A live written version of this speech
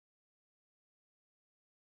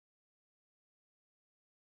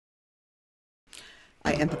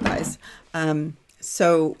I empathize.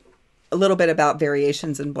 So a little bit about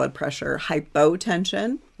variations in blood pressure: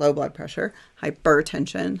 hypotension, low blood pressure;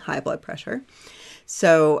 hypertension, high blood pressure.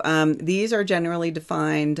 So these are generally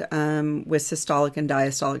defined with systolic and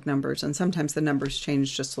diastolic numbers, and sometimes the numbers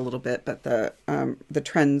change just a little bit, but the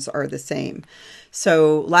trends are the same.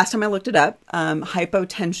 So last time I looked it up,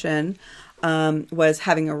 hypotension was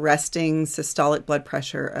having a resting systolic blood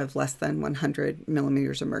pressure of less than 100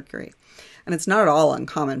 millimeters of mercury. And it's not at all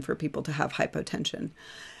uncommon for people to have hypotension.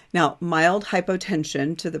 Now, mild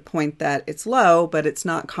hypotension, to the point that it's low, but it's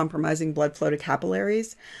not compromising blood flow to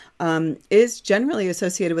capillaries, is generally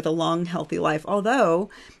associated with a long, healthy life. Although,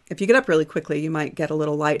 if you get up really quickly, you might get a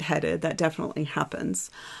little lightheaded. That definitely happens.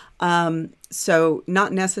 So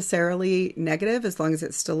not necessarily negative as long as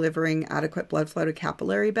it's delivering adequate blood flow to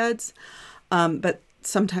capillary beds, but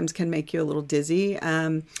sometimes can make you a little dizzy.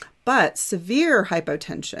 But severe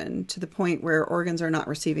hypotension, to the point where organs are not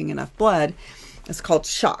receiving enough blood, is called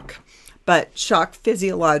shock. But shock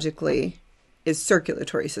physiologically is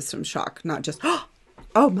circulatory system shock, not just,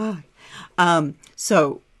 oh my.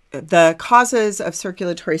 So the causes of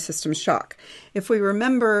circulatory system shock. If we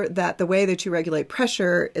remember that the way that you regulate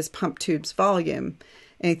pressure is pump tubes volume,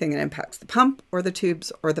 anything that impacts the pump or the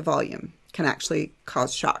tubes or the volume can actually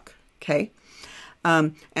cause shock, okay?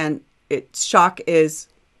 And shock is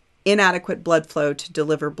inadequate blood flow to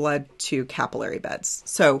deliver blood to capillary beds.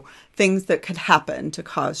 So things that could happen to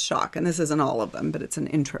cause shock, and this isn't all of them, but it's an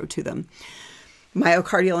intro to them.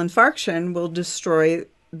 Myocardial infarction will destroy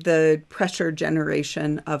the pressure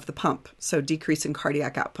generation of the pump, so decrease in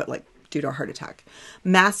cardiac output, like due to a heart attack.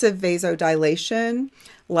 Massive vasodilation,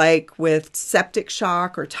 like with septic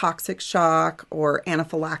shock or toxic shock or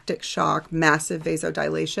anaphylactic shock, massive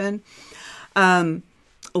vasodilation.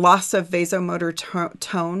 Loss of vasomotor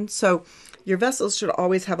tone. So your vessels should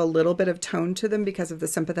always have a little bit of tone to them because of the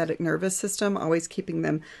sympathetic nervous system, always keeping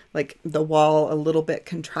them, like the wall, a little bit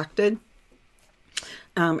contracted.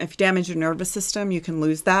 If you damage your nervous system, you can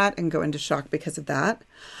lose that and go into shock because of that.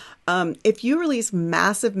 If you release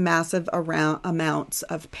massive amounts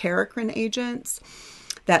of paracrine agents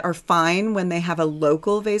that are fine when they have a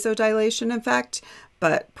local vasodilation effect,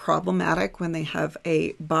 but problematic when they have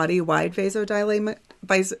a body-wide vasodilation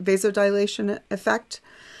effect.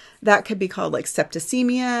 That could be called like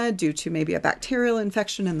septicemia due to maybe a bacterial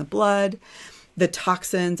infection in the blood, the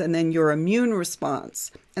toxins, and then your immune response,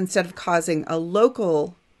 instead of causing a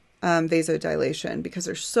local vasodilation, because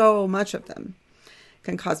there's so much of them,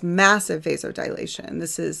 can cause massive vasodilation.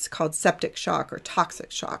 This is called septic shock or toxic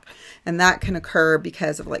shock. And that can occur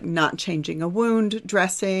because of like not changing a wound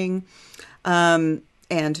dressing,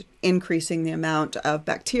 and increasing the amount of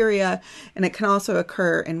bacteria. And it can also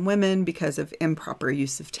occur in women because of improper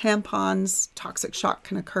use of tampons. Toxic shock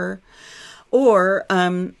can occur. Or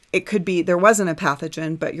it could be there wasn't a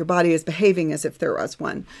pathogen, but your body is behaving as if there was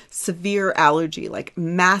one. Severe allergy, like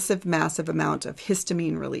massive amount of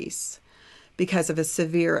histamine release because of a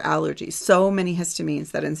severe allergy. So many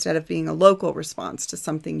histamines that instead of being a local response to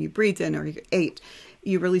something you breathed in or you ate,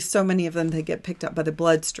 you release so many of them they get picked up by the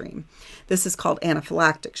bloodstream. This is called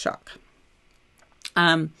anaphylactic shock.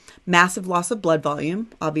 Massive loss of blood volume.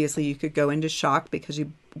 Obviously, you could go into shock because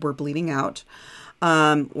you were bleeding out,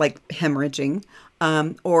 like hemorrhaging,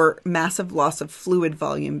 or massive loss of fluid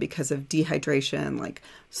volume because of dehydration, like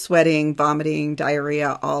sweating, vomiting,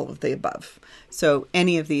 diarrhea, all of the above. So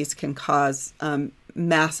any of these can cause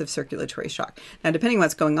massive circulatory shock. Now, depending on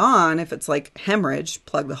what's going on, if it's like hemorrhage,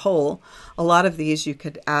 plug the hole, a lot of these you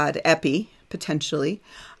could add epi, potentially,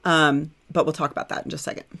 but we'll talk about that in just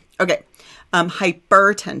a second. Okay,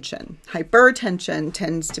 hypertension. Hypertension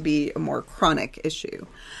tends to be a more chronic issue.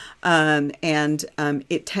 And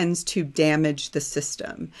it tends to damage the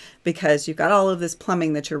system because you've got all of this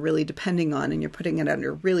plumbing that you're really depending on and you're putting it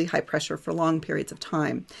under really high pressure for long periods of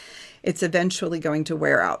time. It's eventually going to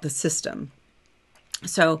wear out the system.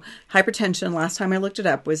 So hypertension, last time I looked it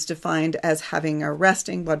up, was defined as having a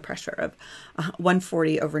resting blood pressure of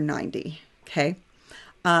 140/90, okay?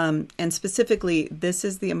 And specifically, this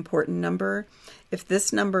is the important number. If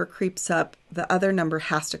this number creeps up, the other number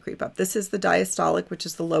has to creep up. This is the diastolic, which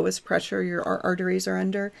is the lowest pressure your arteries are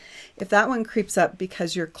under. If that one creeps up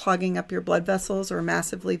because you're clogging up your blood vessels or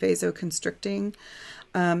massively vasoconstricting,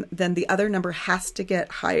 then the other number has to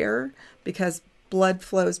get higher because blood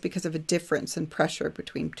flows because of a difference in pressure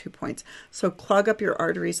between 2 points. So clog up your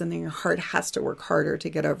arteries and then your heart has to work harder to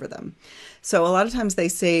get over them. So a lot of times they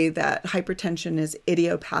say that hypertension is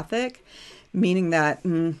idiopathic, meaning that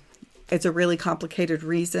it's a really complicated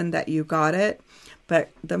reason that you got it, but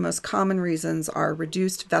the most common reasons are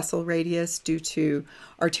reduced vessel radius due to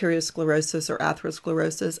arteriosclerosis or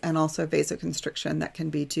atherosclerosis, and also vasoconstriction that can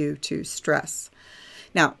be due to stress.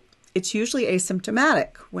 Now, it's usually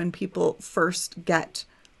asymptomatic when people first get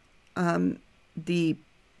the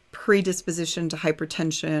predisposition to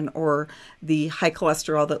hypertension or the high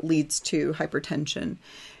cholesterol that leads to hypertension.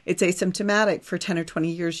 It's asymptomatic for 10 or 20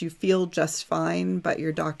 years. You feel just fine, but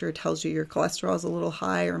your doctor tells you your cholesterol is a little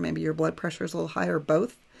high, or maybe your blood pressure is a little high, or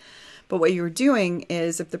both. But what you're doing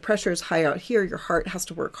is, if the pressure is high out here, your heart has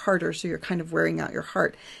to work harder, so you're kind of wearing out your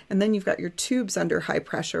heart. And then you've got your tubes under high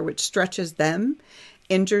pressure, which stretches them,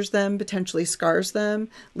 injures them, potentially scars them,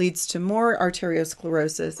 leads to more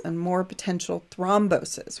arteriosclerosis and more potential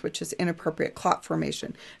thrombosis, which is inappropriate clot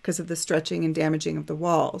formation because of the stretching and damaging of the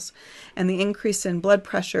walls. And the increase in blood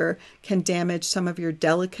pressure can damage some of your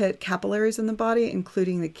delicate capillaries in the body,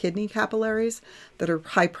 including the kidney capillaries that are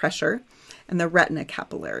high pressure, and the retina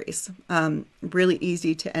capillaries. Really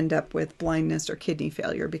easy to end up with blindness or kidney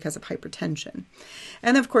failure because of hypertension.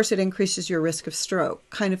 And of course, it increases your risk of stroke,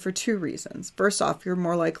 kind of for two reasons. First off, you're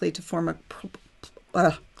more likely to form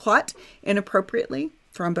a clot inappropriately,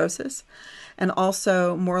 thrombosis, and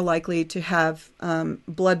also more likely to have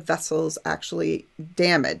blood vessels actually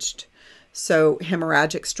damaged. So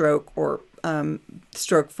hemorrhagic stroke, or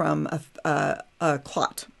stroke from a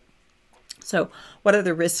clot. So what are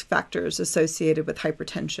the risk factors associated with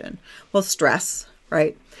hypertension? Well, stress,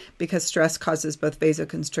 right? Because stress causes both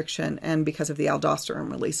vasoconstriction, and because of the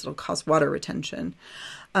aldosterone release, it'll cause water retention.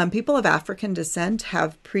 People of African descent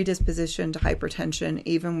have predisposition to hypertension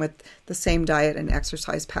even with the same diet and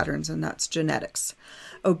exercise patterns, and that's genetics.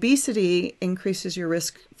 Obesity increases your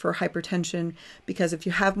risk for hypertension because if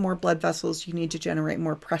you have more blood vessels, you need to generate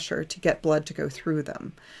more pressure to get blood to go through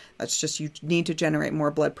them. That's just, you need to generate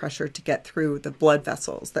more blood pressure to get through the blood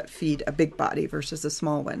vessels that feed a big body versus a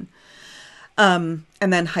small one. And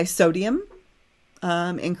then high sodium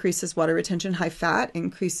increases water retention. High fat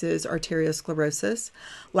increases arteriosclerosis.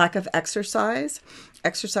 Lack of exercise.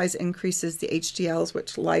 Exercise increases the HDLs,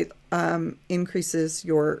 which increases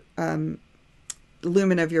your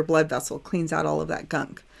lumen of your blood vessel, cleans out all of that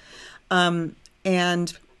gunk.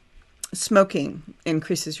 And smoking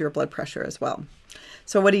increases your blood pressure as well.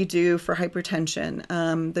 So what do you do for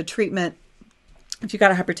hypertension? The treatment, if you've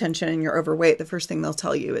got a hypertension and you're overweight, the first thing they'll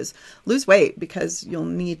tell you is lose weight because you'll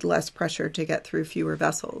need less pressure to get through fewer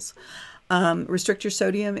vessels. Restrict your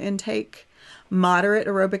sodium intake, moderate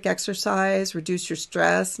aerobic exercise, reduce your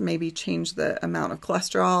stress, maybe change the amount of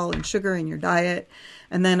cholesterol and sugar in your diet.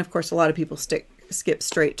 And then, of course, a lot of people skip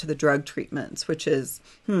straight to the drug treatments, which is,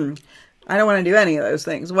 I don't want to do any of those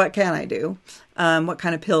things. What can I do? What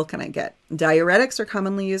kind of pill can I get? Diuretics are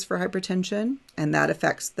commonly used for hypertension, and that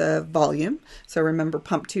affects the volume. So remember,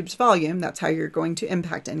 pump tubes volume, that's how you're going to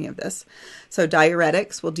impact any of this. So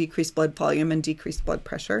diuretics will decrease blood volume and decrease blood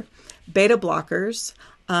pressure. Beta blockers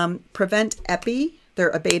prevent epi, they're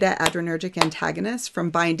a beta adrenergic antagonist, from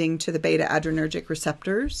binding to the beta adrenergic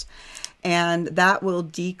receptors, and that will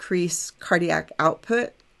decrease cardiac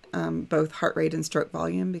output, both heart rate and stroke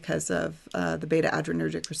volume, because of the beta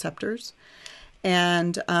adrenergic receptors.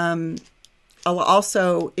 And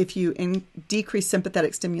also, if you decrease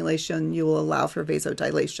sympathetic stimulation, you will allow for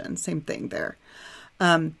vasodilation. Same thing there.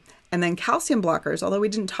 And then calcium blockers, although we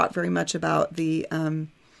didn't talk very much about the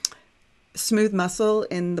smooth muscle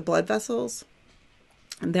in the blood vessels,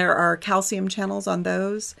 there are calcium channels on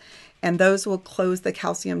those, and those will close the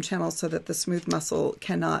calcium channels so that the smooth muscle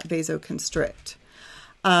cannot vasoconstrict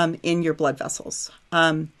in your blood vessels.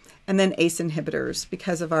 And then ACE inhibitors,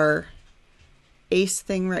 because of our ACE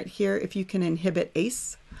thing right here. If you can inhibit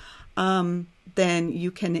ACE, then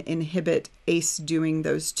you can inhibit ACE doing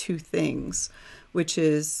those two things, which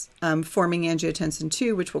is forming angiotensin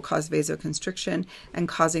II, which will cause vasoconstriction, and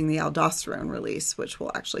causing the aldosterone release, which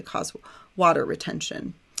will actually cause water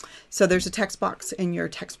retention. So there's a text box in your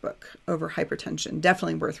textbook over hypertension.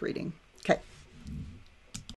 Definitely worth reading. Okay.